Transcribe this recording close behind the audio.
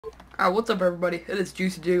Alright, what's up everybody? It is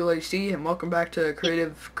Juicy Jiggle HD and welcome back to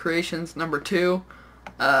Creative Creations number 2.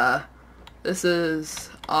 This is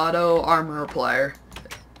Auto Armor Applier.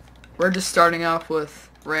 We're just starting off with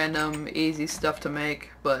random, easy stuff to make,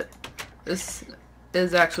 but this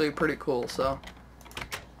is actually pretty cool, so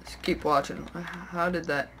just keep watching. How did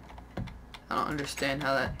that... I don't understand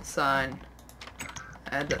how that sign...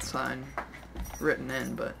 I had that sign written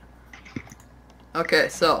in, but... Okay,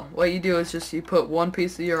 so what you do is just you put one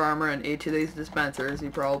piece of your armor in each of these dispensers. You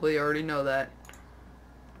probably already know that.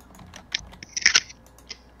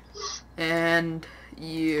 And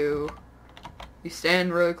you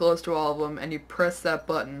stand really close to all of them and you press that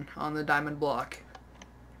button on the diamond block.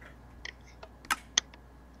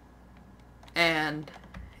 And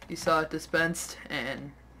you saw it dispensed,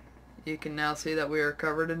 and you can now see that we are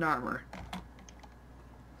covered in armor.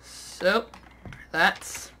 So,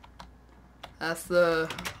 that's the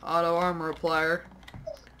Auto Armor Applier.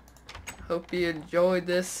 Hope you enjoyed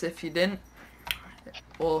this. If you didn't,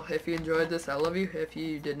 well, if you enjoyed this, I love you. If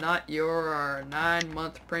you did not, you're our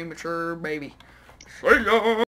 9-month premature baby. See ya!